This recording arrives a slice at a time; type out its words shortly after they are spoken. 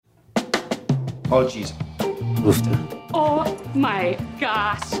Oh, jeez. Oh, my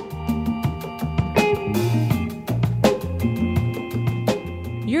gosh.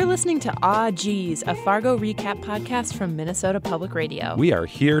 You're listening to Aw Geez, a Fargo recap podcast from Minnesota Public Radio. We are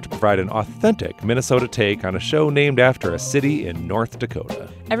here to provide an authentic Minnesota take on a show named after a city in North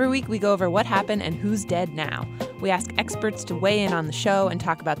Dakota. Every week we go over what happened and who's dead now. We ask experts to weigh in on the show and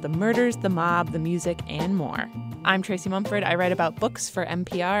talk about the murders, the mob, the music, and more. I'm Tracy Mumford. I write about books for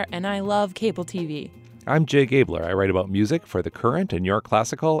NPR, and I love cable TV. I'm Jay Gabler. I write about music for The Current and Your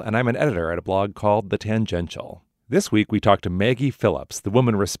Classical, and I'm an editor at a blog called The Tangential. This week, we talked to Maggie Phillips, the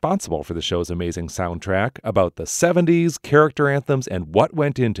woman responsible for the show's amazing soundtrack, about the 70s, character anthems, and what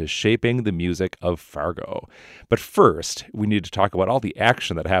went into shaping the music of Fargo. But first, we need to talk about all the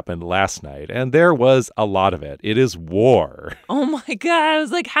action that happened last night, and there was a lot of it. It is war. Oh my God, I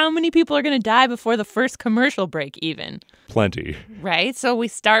was like, how many people are going to die before the first commercial break even? Plenty. Right? So we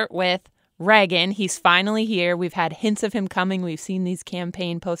start with Reagan. He's finally here. We've had hints of him coming. We've seen these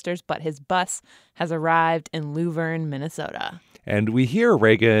campaign posters, but his bus has arrived in Luverne, Minnesota. And we hear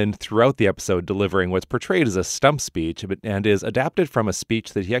Reagan throughout the episode delivering what's portrayed as a stump speech and is adapted from a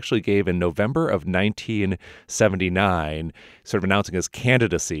speech that he actually gave in November of 1979, sort of announcing his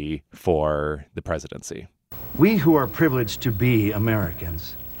candidacy for the presidency. We who are privileged to be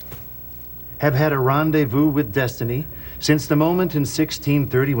Americans have had a rendezvous with destiny since the moment in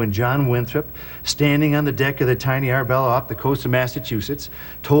 1630 when John Winthrop, standing on the deck of the tiny Arbella off the coast of Massachusetts,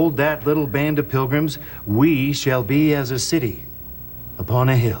 told that little band of pilgrims, "We shall be as a city upon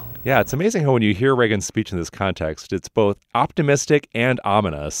a hill." Yeah, it's amazing how when you hear Reagan's speech in this context, it's both optimistic and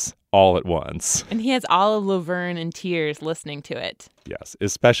ominous all at once. And he has all of Luverne in tears listening to it. Yes,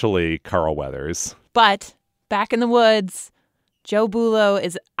 especially Carl Weathers. But back in the woods, Joe Bulo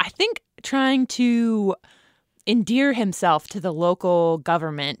is, I think, trying to endear himself to the local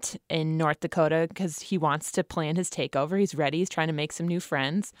government in North Dakota because he wants to plan his takeover. He's ready. He's trying to make some new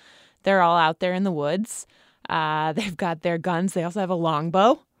friends. They're all out there in the woods. They've got their guns. They also have a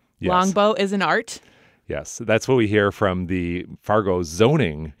longbow. Yes. Longbow is an art. Yes, that's what we hear from the Fargo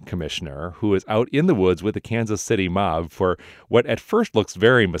zoning commissioner, who is out in the woods with the Kansas City mob for what at first looks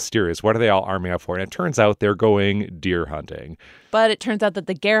very mysterious. What are they all arming up for? And it turns out they're going deer hunting. But it turns out that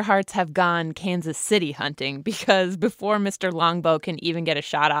the Gerhardts have gone Kansas City hunting because before Mr. Longbow can even get a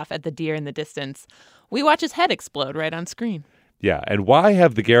shot off at the deer in the distance, we watch his head explode right on screen. Yeah, and why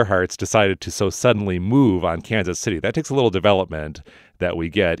have the Gerhardts decided to so suddenly move on Kansas City? That takes a little development that we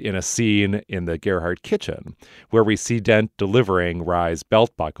get in a scene in the Gerhardt kitchen where we see Dent delivering Rye's belt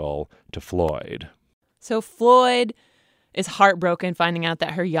buckle to Floyd. So Floyd is heartbroken finding out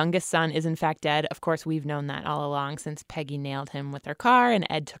that her youngest son is in fact dead. Of course, we've known that all along since Peggy nailed him with her car and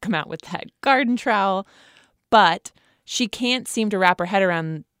Ed took him out with that garden trowel. But she can't seem to wrap her head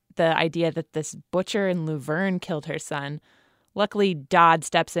around the idea that this butcher in Luverne killed her son. Luckily, Dodd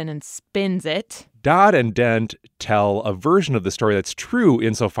steps in and spins it. Dodd and Dent tell a version of the story that's true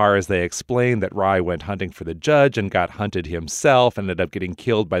insofar as they explain that Rye went hunting for the judge and got hunted himself and ended up getting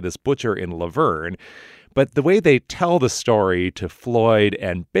killed by this butcher in Luverne. But the way they tell the story to Floyd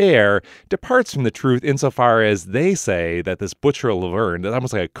and Bear departs from the truth insofar as they say that this Butcher of Luverne, that's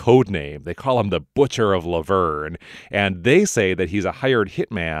almost like a code name. They call him the Butcher of Luverne. And they say that he's a hired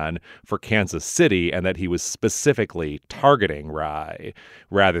hitman for Kansas City and that he was specifically targeting Rye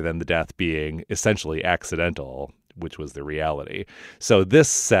rather than the death being essentially accidental, which was the reality. So this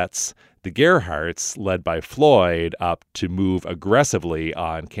sets the Gerhardts, led by Floyd, up to move aggressively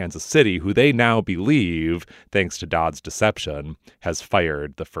on Kansas City, who they now believe, thanks to Dodd's deception, has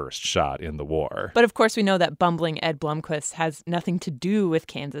fired the first shot in the war. But of course, we know that bumbling Ed Blomquist has nothing to do with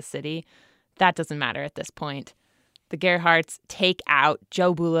Kansas City. That doesn't matter at this point. The Gerhardts take out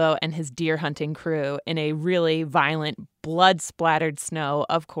Joe Bulo and his deer hunting crew in a really violent, blood-splattered snow,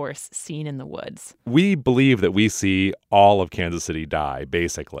 of course, scene in the woods. We believe that we see all of Kansas City die,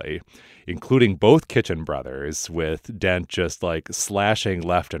 basically, including both Kitchen brothers, with Dent just like slashing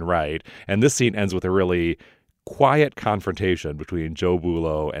left and right. And this scene ends with a really quiet confrontation between Joe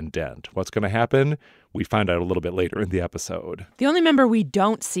Bulo and Dent. What's going to happen? We find out a little bit later in the episode. The only member we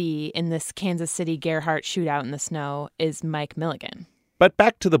don't see in this Kansas City Gerhardt shootout in the snow is Mike Milligan. But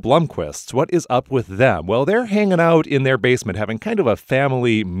back to the Blomquists. What is up with them? Well, they're hanging out in their basement having kind of a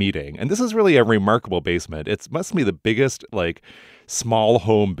family meeting. And this is really a remarkable basement. It must be the biggest, small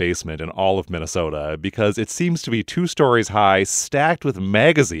home basement in all of Minnesota because it seems to be 2 stories high, stacked with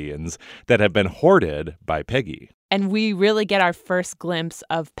magazines that have been hoarded by Peggy. And we really get our first glimpse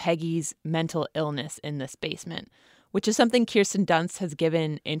of Peggy's mental illness in this basement, which is something Kirsten Dunst has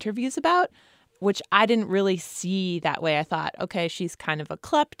given interviews about. which I didn't really see that way. I thought, okay, she's kind of a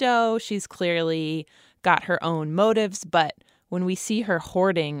klepto. She's clearly got her own motives. But when we see her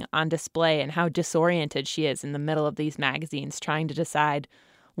hoarding on display and how disoriented she is in the middle of these magazines trying to decide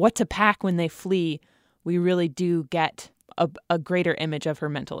what to pack when they flee, we really do get a greater image of her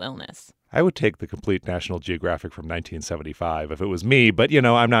mental illness. I would take the complete National Geographic from 1975 if it was me, but,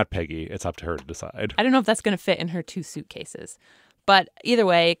 I'm not Peggy. It's up to her to decide. I don't know if that's going to fit in her 2 suitcases. But either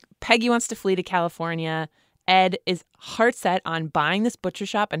way, Peggy wants to flee to California. Ed is heart set on buying this butcher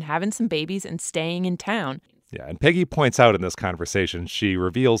shop and having some babies and staying in town. Yeah, and Peggy points out in this conversation, she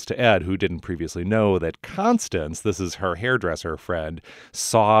reveals to Ed, who didn't previously know, that Constance, this is her hairdresser friend,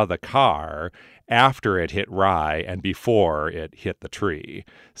 saw the car after it hit Rye and before it hit the tree.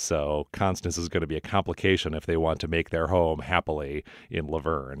 So Constance is going to be a complication if they want to make their home happily in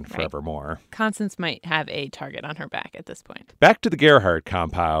Laverne forevermore. Constance might have a target on her back at this point. Back to the Gerhardt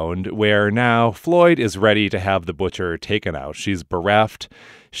compound, where now Floyd is ready to have the butcher taken out. She's bereft.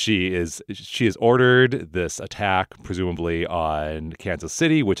 She has ordered this attack, presumably on Kansas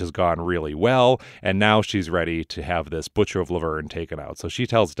City, which has gone really well, and now she's ready to have this Butcher of Laverne taken out. So she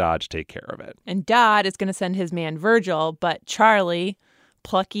tells Dodd to take care of it. And Dodd is going to send his man Virgil, but Charlie,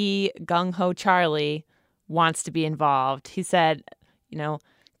 plucky, gung-ho Charlie, wants to be involved. He said,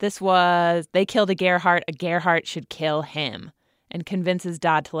 they killed a Gerhardt should kill him, and convinces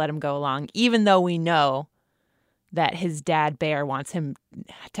Dodd to let him go along, even though we know that his dad, Bear, wants him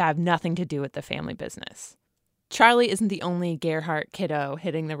to have nothing to do with the family business. Charlie isn't the only Gerhardt kiddo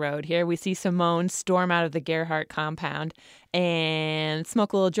hitting the road here. We see Simone storm out of the Gerhardt compound and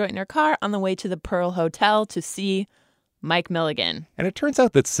smoke a little joint in her car on the way to the Pearl Hotel to see Mike Milligan. And it turns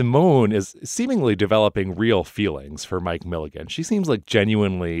out that Simone is seemingly developing real feelings for Mike Milligan. She seems like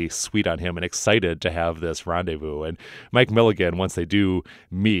genuinely sweet on him and excited to have this rendezvous. And Mike Milligan, once they do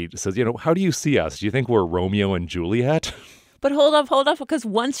meet, says, how do you see us? Do you think we're Romeo and Juliet? But hold up, because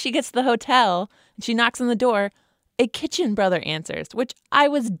once she gets to the hotel and she knocks on the door, a Kitchen brother answers, which I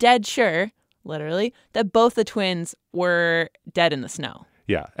was dead sure, literally, that both the twins were dead in the snow.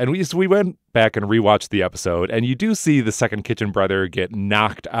 Yeah, and we went back and rewatched the episode, and you do see the second Kitchen brother get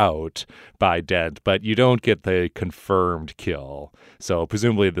knocked out by Dent, but you don't get the confirmed kill. So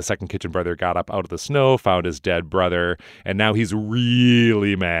presumably the second Kitchen brother got up out of the snow, found his dead brother, and now he's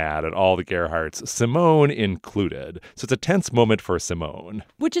really mad at all the Gerhardts, Simone included. So it's a tense moment for Simone.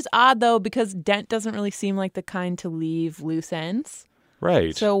 Which is odd, though, because Dent doesn't really seem like the kind to leave loose ends.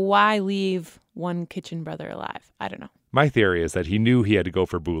 Right. So why leave one Kitchen brother alive? I don't know. My theory is that he knew he had to go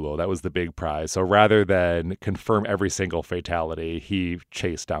for Bulow. That was the big prize. So rather than confirm every single fatality, he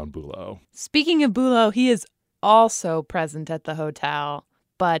chased down Bulow. Speaking of Bulow, he is also present at the hotel,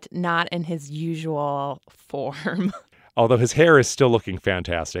 but not in his usual form. Although his hair is still looking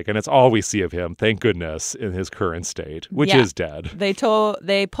fantastic, and it's all we see of him, thank goodness, in his current state, which is dead. They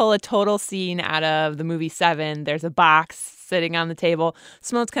pull a total scene out of the movie Seven. There's a box sitting on the table.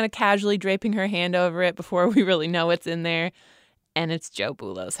 Simone's kind of casually draping her hand over it before we really know what's in there, and it's Joe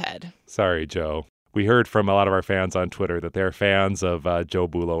Bulow's head. Sorry, Joe. We heard from a lot of our fans on Twitter that they're fans of Joe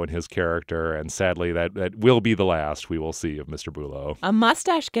Bulow and his character, and sadly, that will be the last we will see of Mr. Bulow. A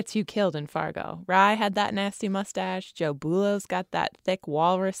mustache gets you killed in Fargo. Rye had that nasty mustache. Joe Bulow's got that thick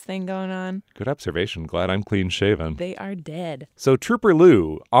walrus thing going on. Good observation. Glad I'm clean-shaven. They are dead. So Trooper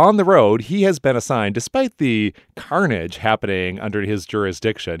Lou, on the road, he has been assigned, despite the carnage happening under his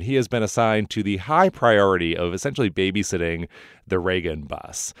jurisdiction, he has been assigned to the high priority of essentially babysitting the Reagan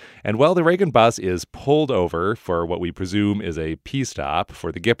bus. And while the Reagan bus is pulled over for what we presume is a pee stop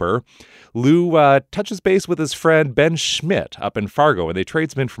for the Gipper, Lou touches base with his friend Ben Schmidt up in Fargo, and they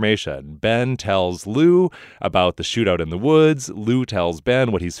trade some information. Ben tells Lou about the shootout in the woods. Lou tells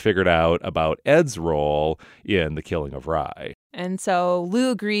Ben what he's figured out about Ed's role in the killing of Rye. And so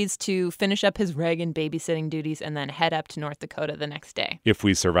Lou agrees to finish up his Reagan babysitting duties and then head up to North Dakota the next day. If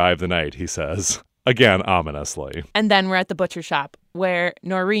we survive the night, he says. Again, ominously. And then we're at the butcher shop where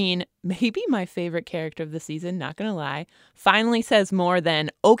Noreen, maybe my favorite character of the season, not going to lie, finally says more than,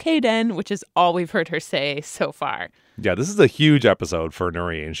 "Okay, Den," which is all we've heard her say so far. Yeah, this is a huge episode for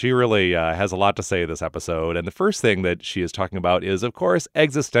Noreen. She really has a lot to say this episode. And the first thing that she is talking about is, of course,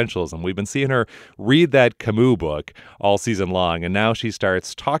 existentialism. We've been seeing her read that Camus book all season long. And now she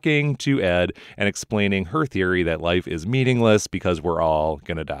starts talking to Ed and explaining her theory that life is meaningless because we're all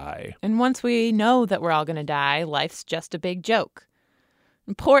going to die. And once we know that we're all going to die, life's just a big joke.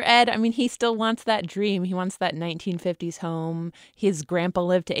 And poor Ed, I mean, he still wants that dream. He wants that 1950s home. His grandpa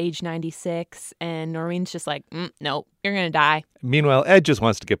lived to age 96, and Noreen's just like, nope, you're going to die. Meanwhile, Ed just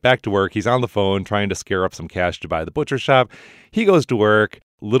wants to get back to work. He's on the phone trying to scare up some cash to buy the butcher shop. He goes to work.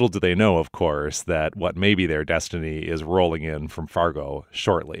 little do they know, of course, that what may be their destiny is rolling in from Fargo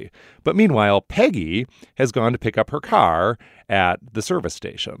shortly. But meanwhile, Peggy has gone to pick up her car at the service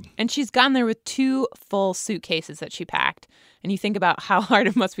station. And she's gone there with 2 full suitcases that she packed. And you think about how hard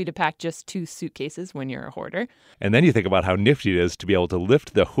it must be to pack just 2 suitcases when you're a hoarder. And then you think about how nifty it is to be able to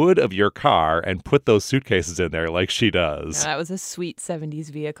lift the hood of your car and put those suitcases in there like she does. That was a sweet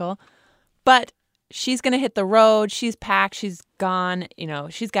 70s vehicle. But she's going to hit the road. She's packed. She's gone. You know,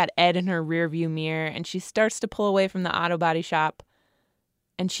 she's got Ed in her rearview mirror. And she starts to pull away from the auto body shop.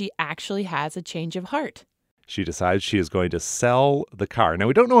 And she actually has a change of heart. She decides she is going to sell the car. Now,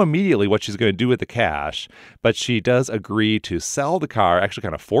 we don't know immediately what she's going to do with the cash, but she does agree to sell the car, actually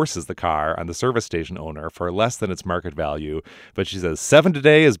kind of forces the car on the service station owner for less than its market value. But she says 7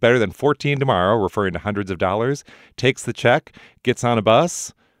 today is better than 14 tomorrow, referring to hundreds of dollars, takes the check, gets on a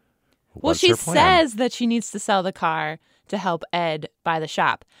bus. Well, she says that she needs to sell the car to help Ed buy the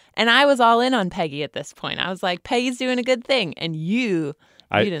shop. And I was all in on Peggy at this point. I was like, Peggy's doing a good thing. And you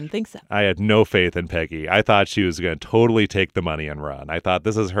didn't think so. I had no faith in Peggy. I thought she was going to totally take the money and run. I thought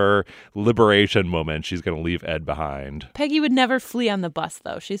this is her liberation moment. She's going to leave Ed behind. Peggy would never flee on the bus,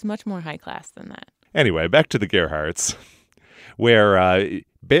 though. She's much more high class than that. Anyway, back to the Gerhardts, where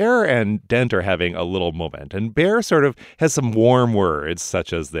Bear and Dent are having a little moment. And Bear sort of has some warm words,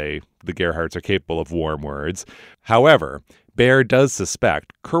 such as the Gerhardts are capable of warm words. However, Bear does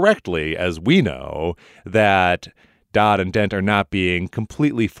suspect, correctly as we know, that Dodd and Dent are not being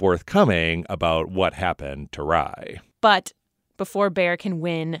completely forthcoming about what happened to Rye. But before Bear can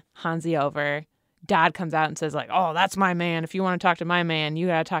win Hansi over, Dodd comes out and says, like, oh, that's my man. If you want to talk to my man, you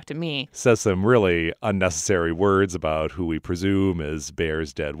got to talk to me. Says some really unnecessary words about who we presume is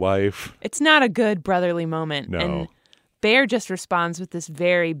Bear's dead wife. It's not a good brotherly moment. No. And Bear just responds with this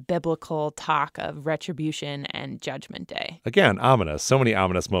very biblical talk of retribution and Judgment Day. Again, ominous. So many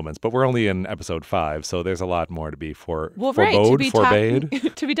ominous moments. But we're only in episode 5, so there's a lot more to be forbade.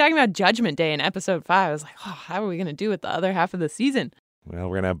 To be talking about Judgment Day in episode 5, I was like, oh, how are we going to do with the other half of the season? Well,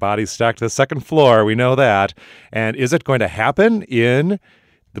 we're going to have bodies stacked to the second floor. We know that. And is it going to happen in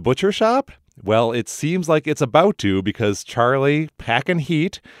the butcher shop? Well, it seems like it's about to, because Charlie, packing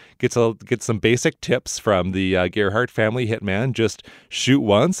heat, gets some basic tips from the Gerhardt family hitman. Just shoot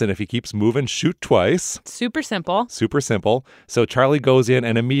once, and if he keeps moving, shoot twice. Super simple. Super simple. So Charlie goes in,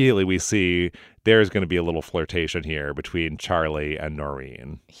 and immediately we see there's going to be a little flirtation here between Charlie and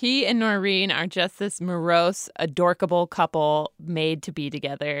Noreen. He and Noreen are just this morose, adorkable couple made to be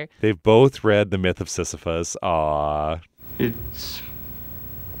together. They've both read The Myth of Sisyphus. Aww. It's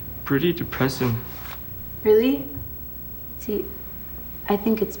pretty depressing. Really? See, I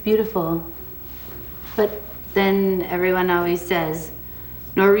think it's beautiful. But then everyone always says,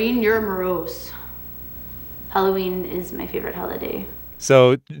 Noreen, you're morose. Halloween is my favorite holiday.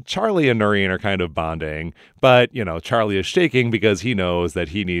 So Charlie and Noreen are kind of bonding, but, Charlie is shaking because he knows that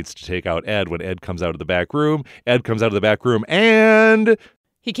he needs to take out Ed when Ed comes out of the back room. Ed comes out of the back room and...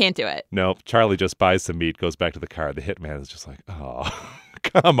 he can't do it. No, Charlie just buys some meat, goes back to the car. The hitman is just like, oh,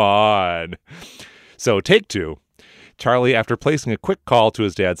 come on. So take 2. Charlie, after placing a quick call to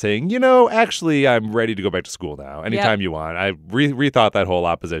his dad saying, actually, I'm ready to go back to school now. Anytime you want. I rethought that whole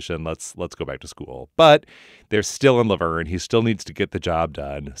opposition. Let's go back to school. But they're still in Laverne. He still needs to get the job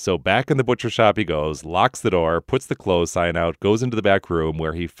done. So back in the butcher shop he goes, locks the door, puts the close sign out, goes into the back room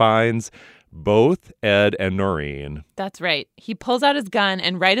where he finds both Ed and Noreen. That's right. He pulls out his gun,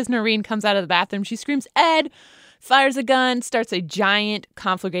 and right as Noreen comes out of the bathroom, she screams, Ed! Fires a gun, starts a giant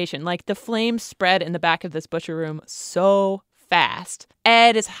conflagration. Like, the flames spread in the back of this butcher room so fast.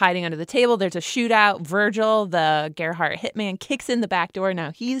 Ed is hiding under the table. There's a shootout. Virgil, the Gerhardt hitman, kicks in the back door.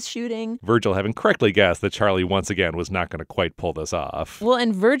 Now he's shooting. Virgil having correctly guessed that Charlie once again was not going to quite pull this off. Well,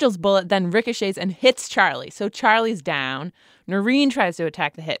 and Virgil's bullet then ricochets and hits Charlie. So Charlie's down. Noreen tries to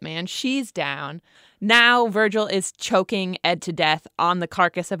attack the hitman. She's down. Now Virgil is choking Ed to death on the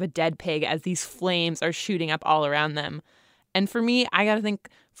carcass of a dead pig as these flames are shooting up all around them. And for me, I got to think,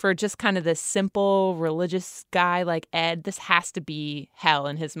 for just kind of this simple religious guy like Ed, this has to be hell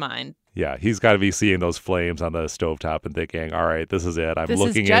in his mind. Yeah, he's got to be seeing those flames on the stovetop and thinking, all right, this is it. I'm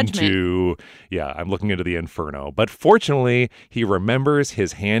looking into the inferno. But fortunately, he remembers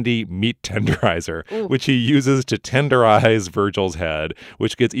his handy meat tenderizer, which he uses to tenderize Virgil's head,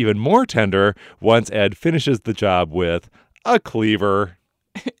 which gets even more tender once Ed finishes the job with a cleaver.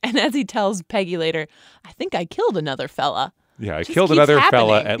 And as he tells Peggy later, I think I killed another fella. Yeah, I killed another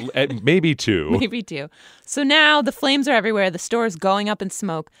fella at maybe 2. Maybe 2. So now the flames are everywhere. The store is going up in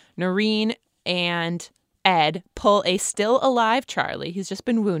smoke. Noreen and Ed pull a still alive Charlie, he's just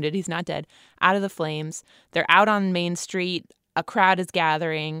been wounded, he's not dead, out of the flames. They're out on Main Street. a crowd is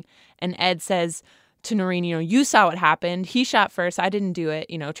gathering, and Ed says to Noreen, you saw what happened. He shot first. I didn't do it,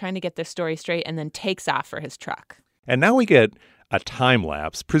 trying to get their story straight, and then takes off for his truck. And now we get a time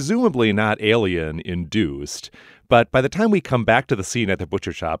lapse, presumably not alien-induced. But by the time we come back to the scene at the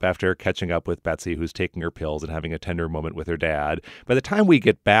butcher shop after catching up with Betsy, who's taking her pills and having a tender moment with her dad, by the time we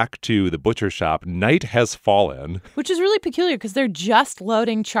get back to the butcher shop, night has fallen. Which is really peculiar because they're just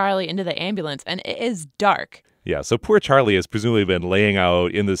loading Charlie into the ambulance, and it is dark. Yeah, so poor Charlie has presumably been laying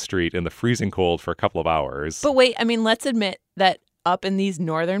out in the street in the freezing cold for a couple of hours. But wait, let's admit that up in these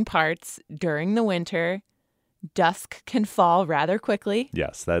northern parts during the winter, dusk can fall rather quickly.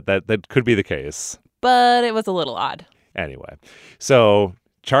 Yes, that could be the case. But it was a little odd. Anyway, so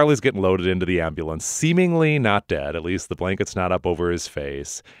Charlie's getting loaded into the ambulance, seemingly not dead. At least the blanket's not up over his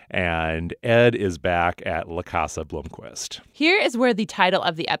face. And Ed is back at La Casa Blomquist. Here is where the title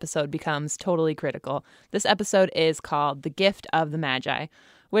of the episode becomes totally critical. This episode is called The Gift of the Magi,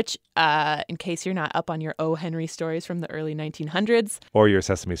 which, in case you're not up on your O. Henry stories from the early 1900s. Or your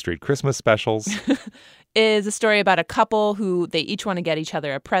Sesame Street Christmas specials. Is a story about a couple who they each want to get each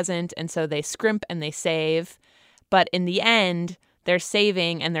other a present, and so they scrimp and they save. But in the end, their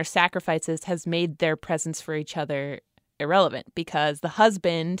saving and their sacrifices has made their presents for each other irrelevant because the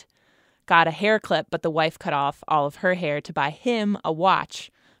husband got a hair clip, but the wife cut off all of her hair to buy him a watch,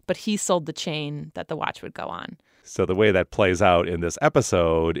 but he sold the chain that the watch would go on. So the way that plays out in this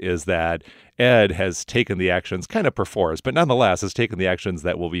episode is that Ed has taken the actions, kind of perforce, but nonetheless has taken the actions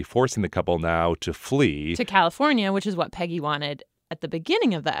that will be forcing the couple now to flee. To California, which is what Peggy wanted at the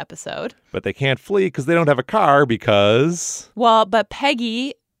beginning of the episode. But they can't flee because they don't have a car because... Well, but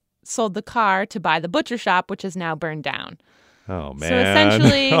Peggy sold the car to buy the butcher shop, which is now burned down. Oh, man. So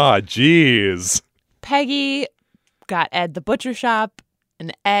essentially... Oh, geez. Peggy got Ed the butcher shop,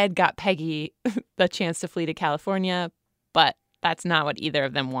 and Ed got Peggy the chance to flee to California, but that's not what either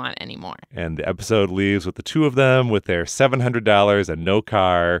of them want anymore. And the episode leaves with the two of them with their $700 and no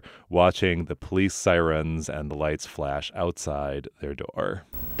car, watching the police sirens and the lights flash outside their door.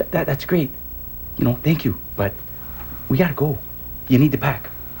 That's great. Thank you. But we gotta go. You need to pack.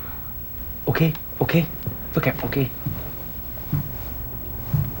 Okay? Look at, okay?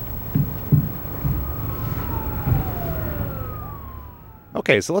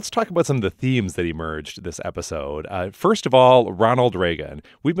 Okay, so let's talk about some of the themes that emerged this episode. First of all, Ronald Reagan.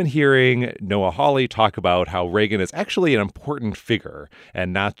 We've been hearing Noah Hawley talk about how Reagan is actually an important figure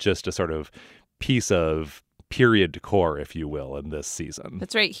and not just a sort of piece of period decor, if you will, in this season.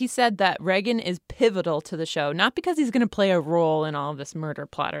 That's right. He said that Reagan is pivotal to the show, not because he's going to play a role in all of this murder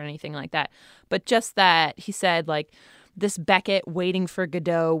plot or anything like that, but just that he said, this Beckett waiting for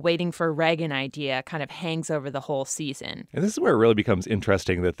Godot, waiting for Reagan idea kind of hangs over the whole season. And this is where it really becomes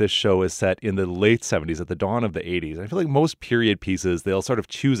interesting that this show is set in the late 70s, at the dawn of the 80s. I feel like most period pieces, they'll sort of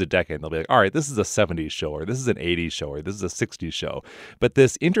choose a decade. They'll be like, all right, this is a 70s show, or this is an 80s show, or this is a 60s show. But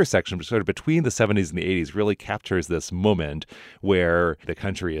this intersection sort of between the 70s and the 80s really captures this moment where the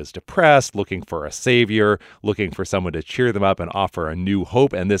country is depressed, looking for a savior, looking for someone to cheer them up and offer a new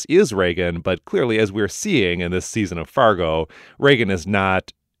hope. And this is Reagan, but clearly, as we're seeing in this season of Fargo, Reagan is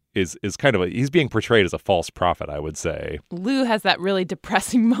kind of he's being portrayed as a false prophet, I would say. Lou has that really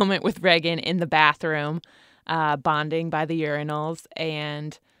depressing moment with Reagan in the bathroom, bonding by the urinals,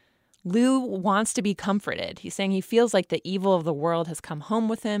 and Lou wants to be comforted. He's saying he feels like the evil of the world has come home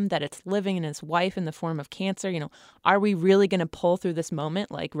with him, that it's living in his wife in the form of cancer. Are we really going to pull through this moment,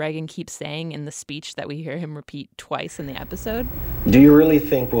 like Reagan keeps saying in the speech that we hear him repeat twice in the episode? Do you really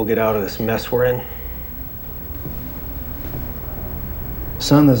think we'll get out of this mess we're in?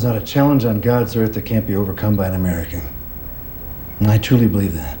 Son, there's not a challenge on God's earth that can't be overcome by an American. And I truly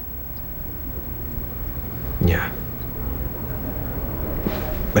believe that. Yeah.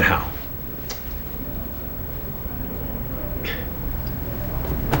 But how?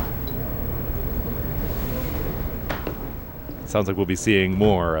 Sounds like we'll be seeing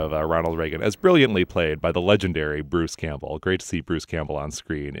more of Ronald Reagan, as brilliantly played by the legendary Bruce Campbell. Great to see Bruce Campbell on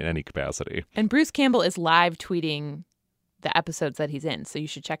screen in any capacity. And Bruce Campbell is live tweeting the episodes that he's in, so you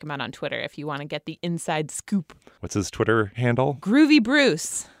should check him out on Twitter if you want to get the inside scoop. What's his Twitter handle? Groovy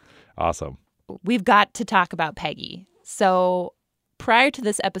Bruce. Awesome. We've got to talk about Peggy. So prior to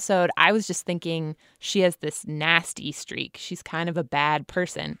this episode, I was just thinking she has this nasty streak. She's kind of a bad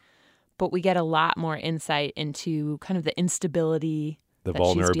person, but we get a lot more insight into kind of the instability, the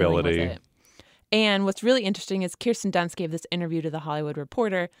vulnerability. She's dealing with it. And what's really interesting is Kirsten Dunst gave this interview to The Hollywood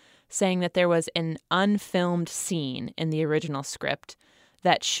Reporter saying that there was an unfilmed scene in the original script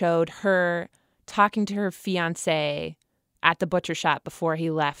that showed her talking to her fiancé at the butcher shop before he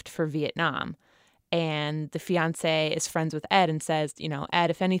left for Vietnam. And the fiance is friends with Ed and says, Ed,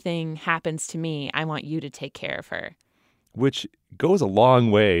 if anything happens to me, I want you to take care of her. Which goes a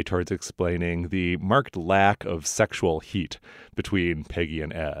long way towards explaining the marked lack of sexual heat between Peggy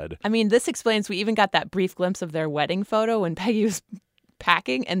and Ed. I mean, this explains we even got that brief glimpse of their wedding photo when Peggy was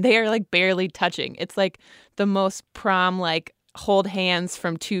packing, and they are like barely touching. It's like the most prom, like hold hands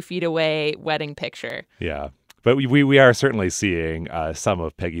from 2 feet away wedding picture. Yeah. But we are certainly seeing some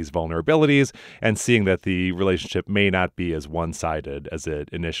of Peggy's vulnerabilities and seeing that the relationship may not be as one-sided as it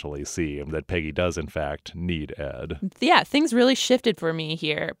initially seemed, that Peggy does, in fact, need Ed. Yeah, things really shifted for me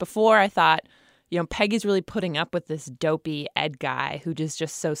here. Before I thought, Peggy's really putting up with this dopey Ed guy who is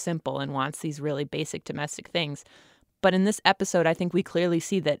just so simple and wants these really basic domestic things. But in this episode, I think we clearly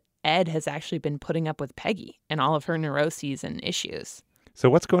see that Ed has actually been putting up with Peggy and all of her neuroses and issues. So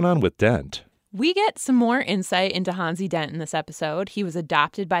what's going on with Dent? We get some more insight into Hansi Dent in this episode. He was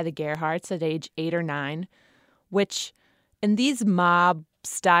adopted by the Gerhardts at age 8 or 9, which in these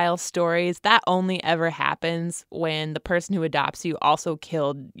mob-style stories, that only ever happens when the person who adopts you also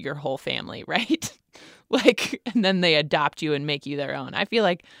killed your whole family, right? And then they adopt you and make you their own. I feel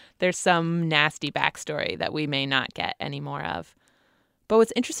like there's some nasty backstory that we may not get any more of. But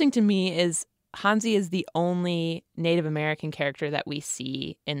what's interesting to me is Hansi is the only Native American character that we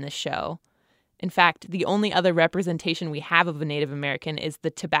see in the show. In fact, the only other representation we have of a Native American is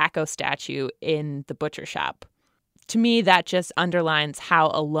the tobacco statue in the butcher shop. To me, that just underlines how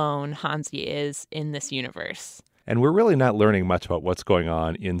alone Hansi is in this universe. And we're really not learning much about what's going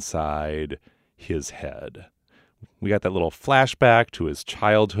on inside his head. We got that little flashback to his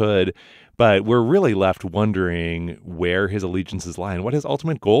childhood, but we're really left wondering where his allegiances lie and what his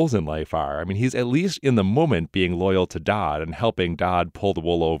ultimate goals in life are. I mean, he's at least in the moment being loyal to Dodd and helping Dodd pull the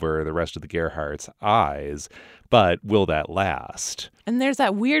wool over the rest of the Gerhardts' eyes, but will that last? And there's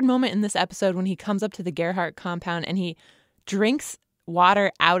that weird moment in this episode when he comes up to the Gerhardt compound and he drinks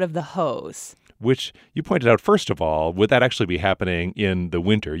water out of the hose. Which you pointed out, first of all, would that actually be happening in the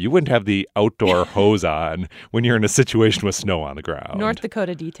winter? You wouldn't have the outdoor hose on when you're in a situation with snow on the ground. North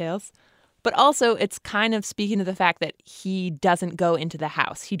Dakota details. But also, it's kind of speaking to the fact that he doesn't go into the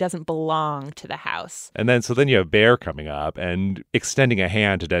house. He doesn't belong to the house. And then you have Bear coming up and extending a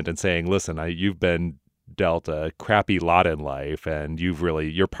hand to Dent and saying, listen, you've been dealt a crappy lot in life and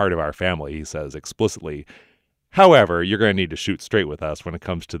you're part of our family, he says explicitly. However, you're going to need to shoot straight with us when it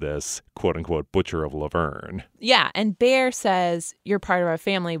comes to this quote-unquote butcher of Laverne. Yeah, and Bear says, you're part of our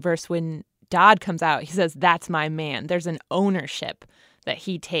family, versus when Dodd comes out, he says, that's my man. There's an ownership that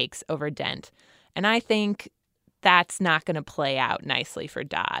he takes over Dent. And I think that's not going to play out nicely for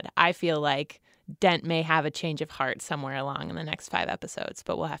Dodd. I feel like Dent may have a change of heart somewhere along in the next 5 episodes,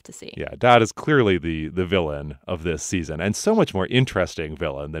 but we'll have to see. Yeah, Dodd is clearly the villain of this season, and so much more interesting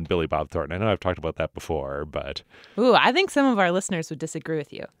villain than Billy Bob Thornton. I know I've talked about that before, but... Ooh, I think some of our listeners would disagree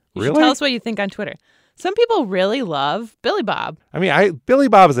with you. You Really? should tell us what you think on Twitter. Some people really love Billy Bob. I mean, Billy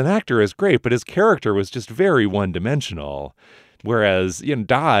Bob as an actor is great, but his character was just very one-dimensional. Whereas,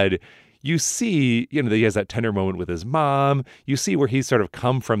 Dodd, you see, that he has that tender moment with his mom. You see where he's sort of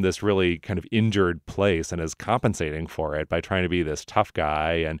come from this really kind of injured place and is compensating for it by trying to be this tough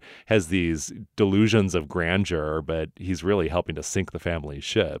guy and has these delusions of grandeur, but he's really helping to sink the family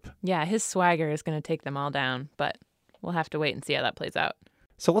ship. Yeah, his swagger is going to take them all down, but we'll have to wait and see how that plays out.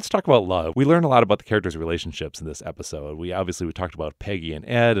 So let's talk about love. We learn a lot about the characters' relationships in this episode. We talked about Peggy and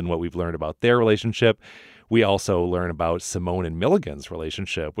Ed and what we've learned about their relationship. We also learn about Simone and Milligan's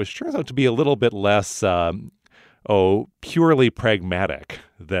relationship, which turns out to be a little bit less, purely pragmatic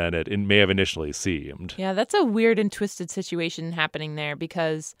than it may have initially seemed. Yeah, that's a weird and twisted situation happening there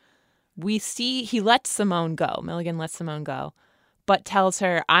because we see he lets Simone go. Milligan lets Simone go, but tells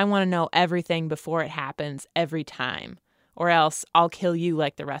her, I want to know everything before it happens every time, or else I'll kill you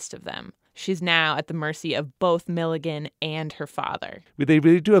like the rest of them. She's now at the mercy of both Milligan and her father. They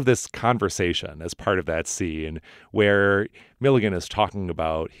do have this conversation as part of that scene where Milligan is talking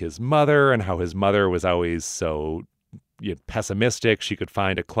about his mother and how his mother was always so pessimistic. She could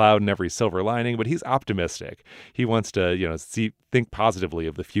find a cloud in every silver lining, but he's optimistic. He wants to, think positively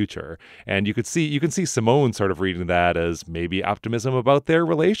of the future. And you can see Simone sort of reading that as maybe optimism about their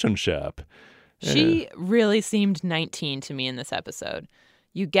relationship. She really seemed 19 to me in this episode.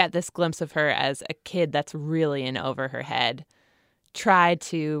 You get this glimpse of her as a kid that's really in over her head, tried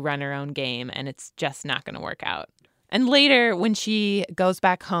to run her own game, and it's just not going to work out. And later, when she goes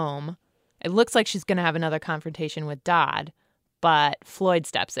back home, it looks like she's going to have another confrontation with Dodd, but Floyd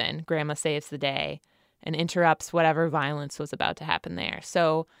steps in, Grandma saves the day, and interrupts whatever violence was about to happen there.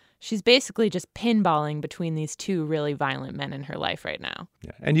 So She's basically just pinballing between these two really violent men in her life right now.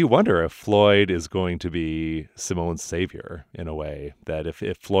 Yeah. And you wonder if Floyd is going to be Simone's savior in a way, that if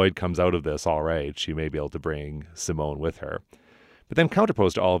Floyd comes out of this all right, she may be able to bring Simone with her. But then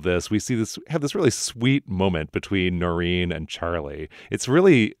counterposed to all of this, we have this really sweet moment between Noreen and Charlie. It's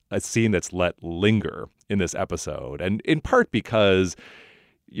really a scene that's let linger in this episode, and in part because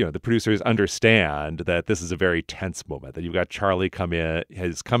the producers understand that this is a very tense moment, that you've got Charlie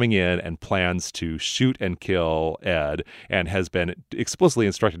coming in and plans to shoot and kill Ed and has been explicitly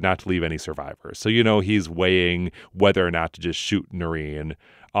instructed not to leave any survivors. So, he's weighing whether or not to just shoot Noreen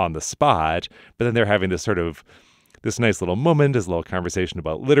on the spot. But then they're having this nice little moment, this little conversation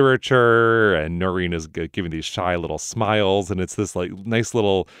about literature, and Noreen is giving these shy little smiles, and it's this nice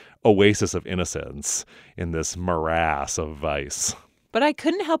little oasis of innocence in this morass of vice. But I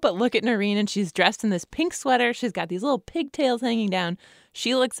couldn't help but look at Noreen, and she's dressed in this pink sweater. She's got these little pigtails hanging down.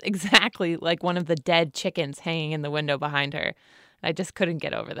 She looks exactly like one of the dead chickens hanging in the window behind her. I just couldn't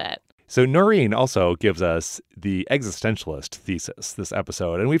get over that. So Noreen also gives us the existentialist thesis this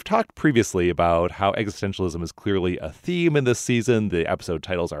episode. And we've talked previously about how existentialism is clearly a theme in this season. The episode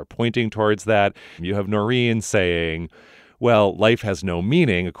titles are pointing towards that. You have Noreen saying, well, life has no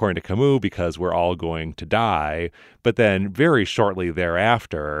meaning, according to Camus, because we're all going to die. But then very shortly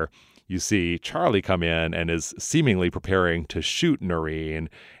thereafter, you see Charlie come in and is seemingly preparing to shoot Noreen.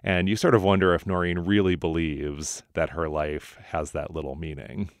 And you sort of wonder if Noreen really believes that her life has that little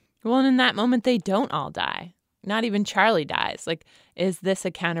meaning. Well, and in that moment, they don't all die. Not even Charlie dies. Is this a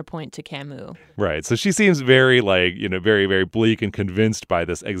counterpoint to Camus? Right. So she seems very, very, very bleak and convinced by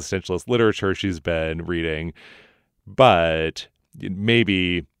this existentialist literature she's been reading. But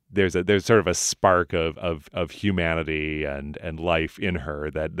maybe there's sort of a spark of humanity and life in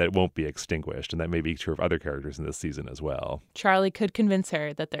her that won't be extinguished. And that may be true of other characters in this season as well. Charlie could convince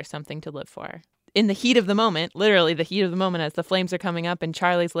her that there's something to live for. In the heat of the moment, literally the heat of the moment, as the flames are coming up and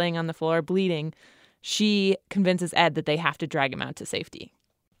Charlie's laying on the floor bleeding, she convinces Ed that they have to drag him out to safety.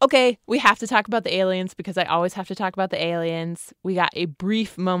 Okay, we have to talk about the aliens because I always have to talk about the aliens. We got a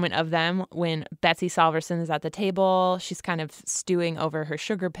brief moment of them when Betsy Salverson is at the table. She's kind of stewing over her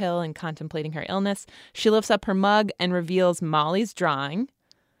sugar pill and contemplating her illness. She lifts up her mug and reveals Molly's drawing.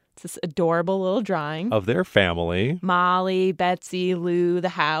 It's this adorable little drawing of their family. Molly, Betsy, Lou, the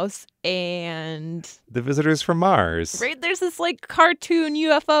house, and the visitors from Mars. Right, there's this cartoon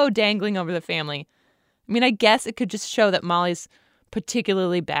UFO dangling over the family. I mean, I guess it could just show that Molly's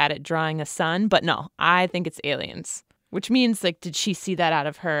particularly bad at drawing a sun, but no, I think it's aliens. Which means, did she see that out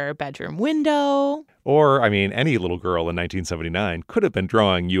of her bedroom window? Or, any little girl in 1979 could have been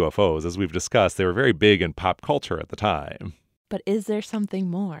drawing UFOs. As we've discussed, they were very big in pop culture at the time. But is there something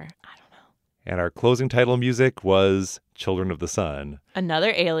more? I don't know. And our closing title music was Children of the Sun.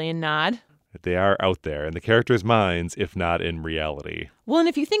 Another alien nod. They are out there in the characters' minds, if not in reality. Well, and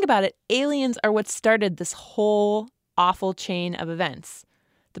if you think about it, aliens are what started this whole awful chain of events.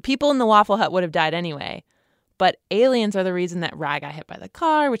 The people in the Waffle Hut would have died anyway, but aliens are the reason that Rye got hit by the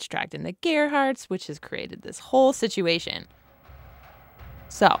car, which dragged in the Gerhardts, which has created this whole situation.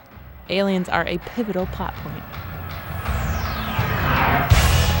 So, aliens are a pivotal plot point.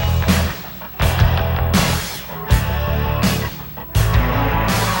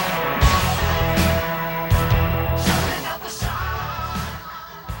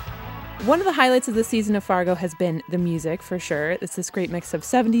 One of the highlights of the season of Fargo has been the music, for sure. It's this great mix of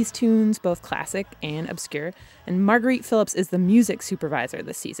 70s tunes, both classic and obscure. And Marguerite Phillips is the music supervisor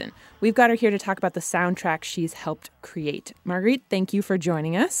this season. We've got her here to talk about the soundtrack she's helped create. Marguerite, thank you for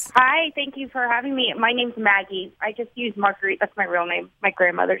joining us. Hi, thank you for having me. My name's Maggie. I just use Marguerite. That's my real name, my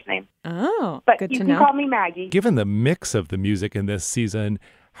grandmother's name. Oh, but good you to can know. call me Maggie. Given the mix of the music in this season,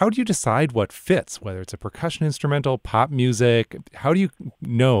 how do you decide what fits, whether it's a percussion instrumental, pop music? How do you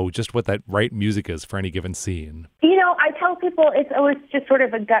know just what that right music is for any given scene? I tell people it's always just sort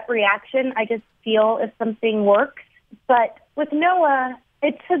of a gut reaction. I just feel if something works. But with Noah,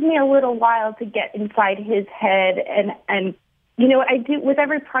 it took me a little while to get inside his head. And I do with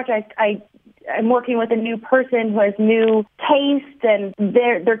every project, I'm working with a new person who has new taste, and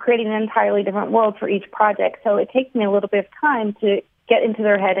they're creating an entirely different world for each project. So it takes me a little bit of time to get into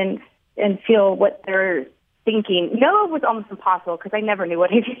their head and feel what they're thinking. Noah was almost impossible because I never knew what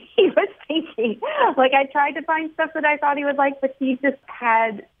he was thinking. I tried to find stuff that I thought he would like, but he just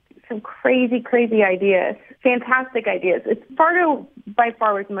had some crazy, crazy ideas, fantastic ideas. Fargo by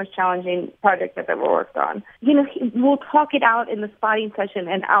far was the most challenging project I've ever worked on. We'll talk it out in the spotting session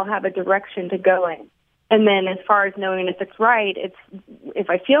and I'll have a direction to go in. And then as far as knowing if it's right, it's if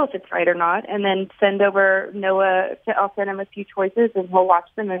I feel if it's right or not, and then send over Noah. I'll send him a few choices, and he'll watch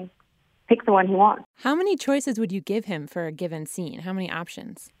them and pick the one he wants. How many choices would you give him for a given scene? How many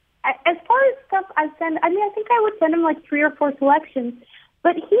options? As far as stuff I think I would send him like 3 or 4 selections.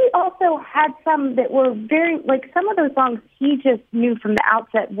 But he also had some that were very, like some of those songs he just knew from the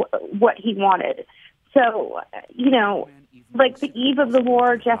outset what he wanted. So, like The Eve of the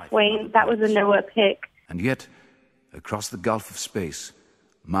War, Jeff Wayne, that was a Noah pick. And yet, across the gulf of space,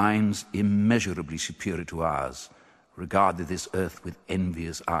 minds immeasurably superior to ours regarded this earth with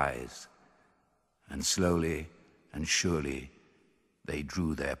envious eyes. And slowly and surely, they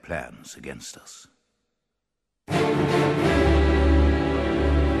drew their plans against us.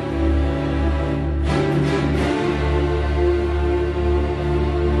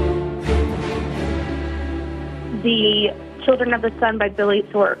 The Children of the Sun by Billy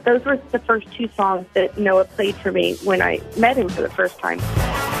Thorpe. Those were the first 2 songs that Noah played for me when I met him for the first time.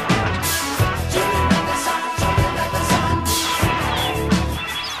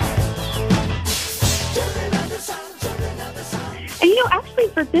 And actually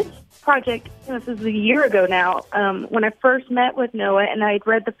for this project, this is a year ago now, when I first met with Noah and I had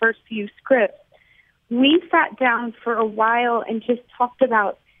read the first few scripts, we sat down for a while and just talked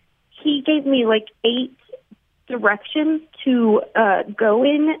about, he gave me like 8 directions to go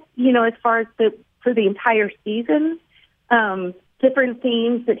in, as far as for the entire season, different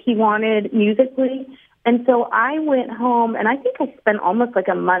themes that he wanted musically. And so I went home and I think I spent almost like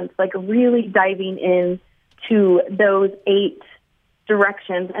a month, like really diving in to those 8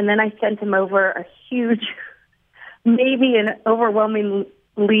 directions. And then I sent him over a huge, maybe an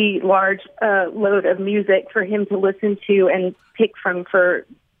overwhelmingly large load of music for him to listen to and pick from for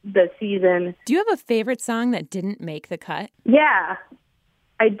the season. Do you have a favorite song that didn't make the cut? Yeah,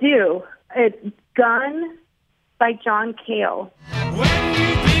 I do. It's Gun by John Cale. When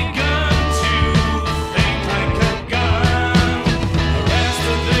you've begun to think like a gun, the rest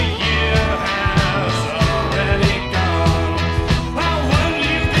of the year has already gone. Oh, when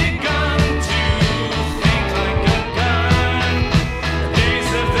you've begun to think like a gun, the days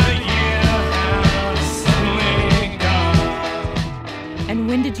of the year have suddenly gone. And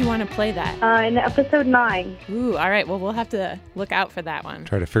when did you want to play that? In episode 9. Ooh, all right. Well, we'll have to look out for that one.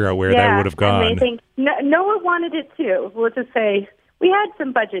 Try to figure out where that would have gone. Amazing. Noah wanted it too. Let's just say we had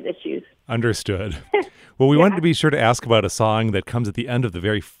some budget issues. Understood. Well, we wanted to be sure to ask about a song that comes at the end of the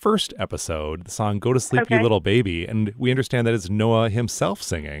very first episode, the song Go to Sleep, You Little Baby. And we understand that it's Noah himself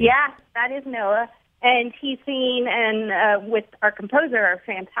singing. Yeah, that is Noah. And he's singing with our composer, our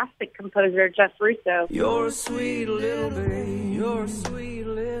fantastic composer, Jeff Russo. You're a sweet little babe. You're a sweet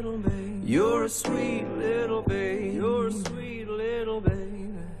little babe. You're a sweet little babe. You're a sweet little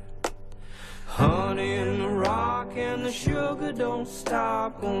babe. Honey and the rock and the sugar don't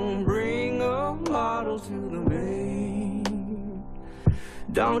stop. Gonna bring a bottle to the babe.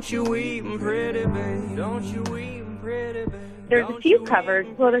 Don't you weep, pretty babe. Don't you weep, pretty babe. There's a few covers.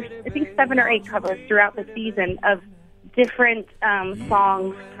 Well, there's I think 7 or 8 covers throughout the season of different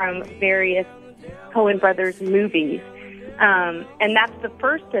songs from various Coen Brothers movies. And that's the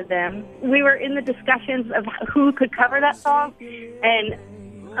first of them. We were in the discussions of who could cover that song, and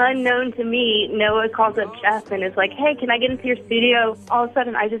unknown to me, Noah calls up Jeff and is like, hey, can I get into your studio? All of a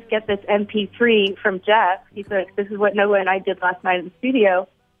sudden, I just get this MP3 from Jeff. He's like, this is what Noah and I did last night in the studio.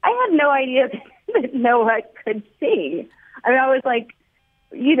 I had no idea that Noah could sing. I mean, I was like,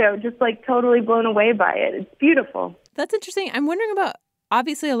 just like totally blown away by it. It's beautiful. That's interesting. I'm wondering about,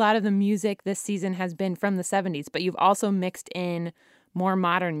 obviously a lot of the music this season has been from the 70s, but you've also mixed in more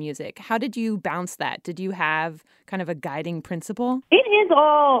modern music. How did you bounce that? Did you have kind of a guiding principle? It is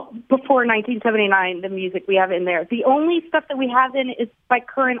all before 1979, the music we have in there. The only stuff that we have in is by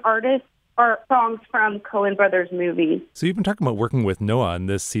current artists or songs from Coen Brothers movies. So you've been talking about working with Noah in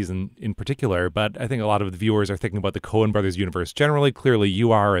this season in particular, but I think a lot of the viewers are thinking about the Coen Brothers universe generally. Clearly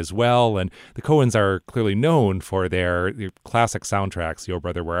you are as well, and the Coens are clearly known for their classic soundtracks. Your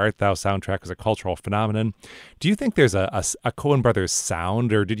Brother, Where Art Thou soundtrack is a cultural phenomenon. Do you think there's a Coen Brothers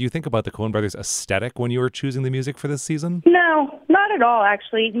sound, or did you think about the Coen Brothers aesthetic when you were choosing the music for this season? No, not at all,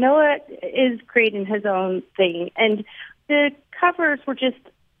 actually. Noah is creating his own thing, and the covers were just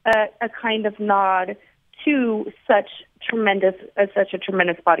a kind of nod to such a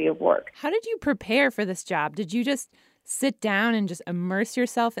tremendous body of work. How did you prepare for this job? Did you just sit down and just immerse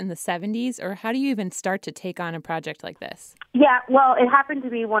yourself in the 70s, or how do you even start to take on a project like this? Yeah, well, it happened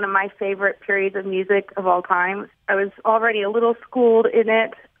to be one of my favorite periods of music of all time. I was already a little schooled in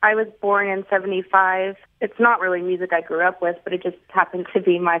it. I was born in 75. It's not really music I grew up with, but it just happened to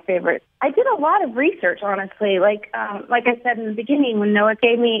be my favorite. I did a lot of research, honestly. Like I said in the beginning, when Noah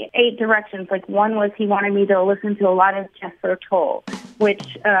gave me 8 directions, like one was he wanted me to listen to a lot of Jethro Tull,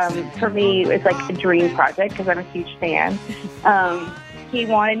 which for me is like a dream project because I'm a huge fan. He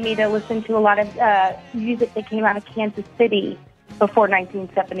wanted me to listen to a lot of music that came out of Kansas City before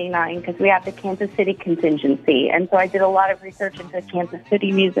 1979 because we have the Kansas City contingency. And so I did a lot of research into Kansas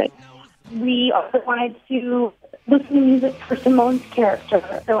City music. We also wanted to listen to music for Simone's character.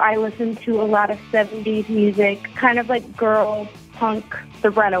 So I listened to a lot of 70s music, kind of like girl punk. The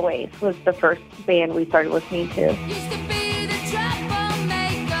Runaways was the first band we started listening to.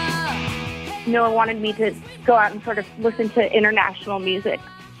 Noah wanted me to go out and sort of listen to international music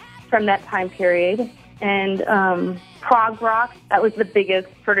from that time period. And prog rock, that was the biggest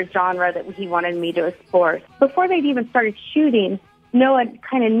sort of genre that he wanted me to explore. Before they'd even started shooting, Noah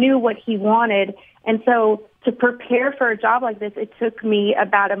kind of knew what he wanted. And so to prepare for a job like this, it took me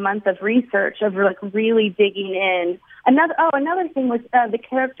about a month of research, of like really digging in. Another thing was the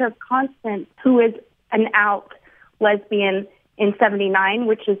character of Constance, who is an out lesbian in 79,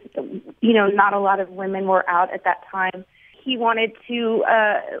 which is, not a lot of women were out at that time. He wanted to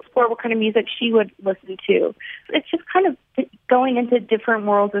explore what kind of music she would listen to. It's just kind of going into different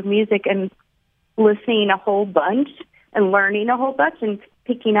worlds of music and listening a whole bunch and learning a whole bunch and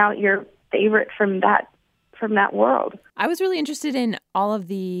picking out your favorite from that world. I was really interested in all of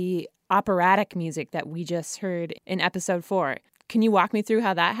the operatic music that we just heard in episode 4. Can you walk me through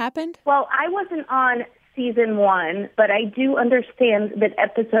how that happened? Well, I wasn't on season 1, but I do understand that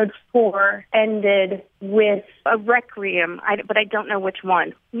episode 4 ended with a requiem, but I don't know which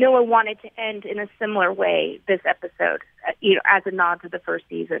one. Noah wanted to end in a similar way this episode, as a nod to the first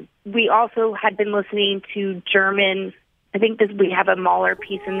season. We also had been listening to German. I think we have a Mahler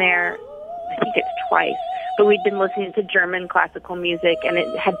piece in there. I think it's twice. But we'd been listening to German classical music, and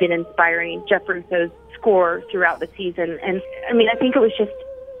it had been inspiring Jeff Russo's score throughout the season. And I think it was just,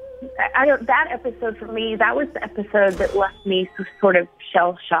 that episode for me, that was the episode that left me sort of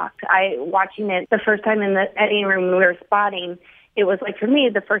shell-shocked. Watching it the first time in the editing room when we were spotting, it was like, for me,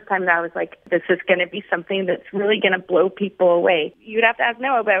 the first time that I was like, this is going to be something that's really going to blow people away. You'd have to ask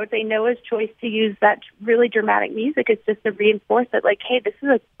Noah, but I would say Noah's choice to use that really dramatic music is just to reinforce that, like, hey, this is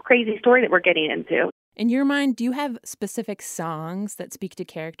a crazy story that we're getting into. In your mind, do you have specific songs that speak to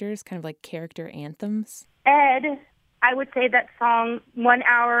characters, kind of like character anthems? Ed, I would say that song 1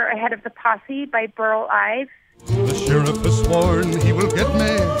 Hour Ahead of the Posse by Burl Ives. The sheriff has sworn he will get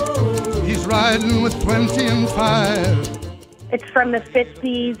me. He's riding with 20 and 5. It's from the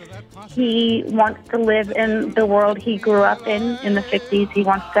 50s. He wants to live in the world he grew up in the 50s. He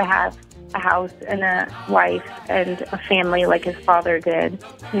wants to have a house and a wife and a family like his father did.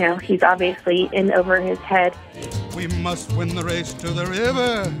 He's obviously in over his head. We must win the race to the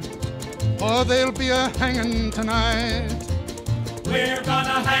river, or there'll be a hanging tonight. We're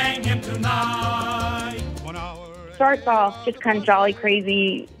gonna hang him tonight. 1 hour. Starts off just kind of jolly,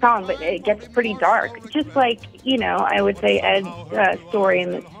 crazy song, but it gets pretty dark. Just like, I would say Ed's story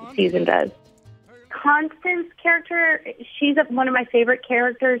in the season does. Constance's character, she's one of my favorite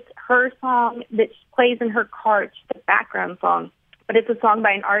characters. Her song that plays in her car, it's the background song, but it's a song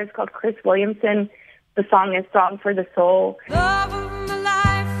by an artist called Chris Williamson. The song is Song for the Soul. Love of my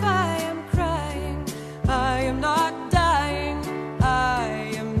life, I am crying. I am not dying.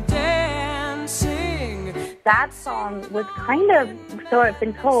 I am dancing. That song was kind of, so I've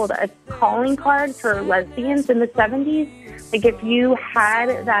been told, a calling card for lesbians in the 70s. Like, if you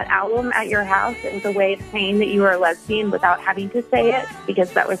had that album at your house, it was a way of saying that you were a lesbian without having to say it,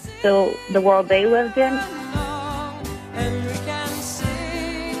 because that was still the world they lived in. And we can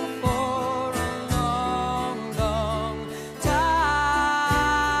sing for a long, long time.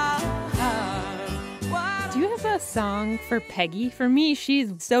 Do you have a song for Peggy? For me,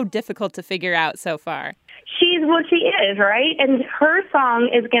 she's so difficult to figure out so far. She's what she is, right? And her song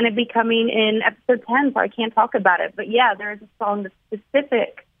is going to be coming in episode 10, so I can't talk about it. But yeah, there's a song that's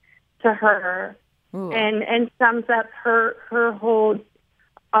specific to her. Ooh. and sums up her whole,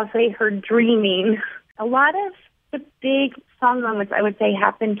 I'll say, her dreaming. A lot of the big song moments, I would say,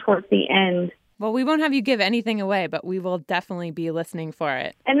 happen towards the end. Well, we won't have you give anything away, but we will definitely be listening for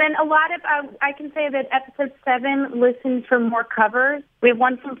it. And then a lot of, I can say that episode 7 listened for more covers. We have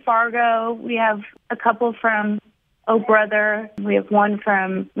one from Fargo. We have a couple from Oh Brother. We have one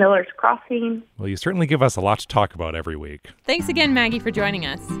from Miller's Crossing. Well, you certainly give us a lot to talk about every week. Thanks again, Maggie, for joining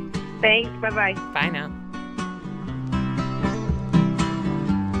us. Thanks. Bye-bye. Bye now.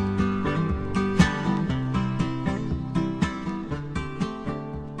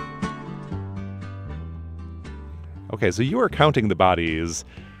 Okay, so you were counting the bodies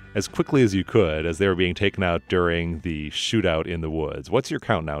as quickly as you could as they were being taken out during the shootout in the woods. What's your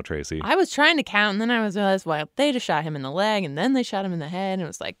count now, Tracy? I was trying to count, and then I realized, well, they just shot him in the leg, and then they shot him in the head, and it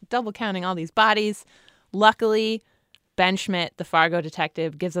was like double counting all these bodies. Luckily, Ben Schmidt, the Fargo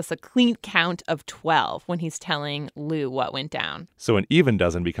detective, gives us a clean count of 12 when he's telling Lou what went down. So an even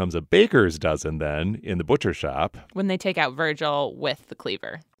dozen becomes a baker's dozen then in the butcher shop. When they take out Virgil with the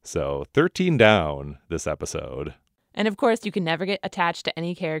cleaver. So 13 down this episode. And of course, you can never get attached to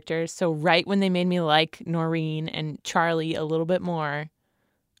any characters. So right when they made me like Noreen and Charlie a little bit more,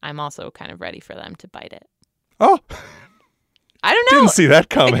 I'm also kind of ready for them to bite it. Oh, I don't know. Didn't see that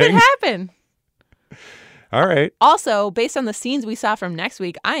coming. It could happen. All right. Also, based on the scenes we saw from next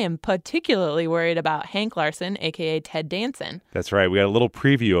week, I am particularly worried about Hank Larson, a.k.a. Ted Danson. That's right. We got a little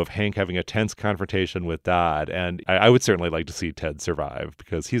preview of Hank having a tense confrontation with Dodd, and I would certainly like to see Ted survive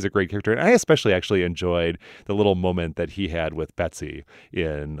because he's a great character. And I especially actually enjoyed the little moment that he had with Betsy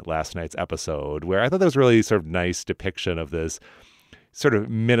in last night's episode, where I thought that was really sort of nice depiction of this sort of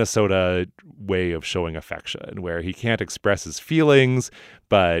Minnesota way of showing affection, where he can't express his feelings,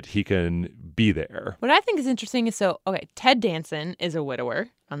 but he can be there. What I think is interesting is Ted Danson is a widower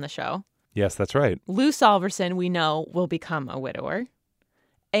on the show. Yes, that's right. Lou Salverson, we know, will become a widower.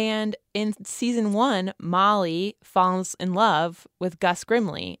 And in season 1, Molly falls in love with Gus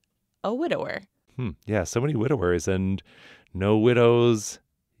Grimley, a widower. Yeah, so many widowers and no widows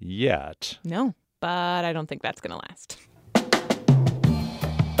yet. No, but I don't think that's going to last.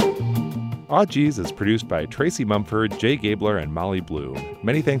 Aw Geez is produced by Tracy Mumford, Jay Gabler, and Molly Bloom.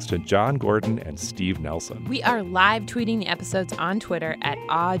 Many thanks to John Gordon and Steve Nelson. We are live tweeting the episodes on Twitter at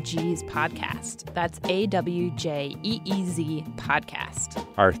Aw Geez Podcast. That's AWJEEZ Podcast.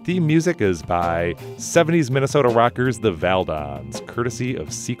 Our theme music is by 70s Minnesota rockers The Valdons, courtesy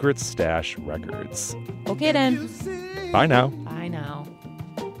of Secret Stash Records. Okay then. Bye now. Bye now.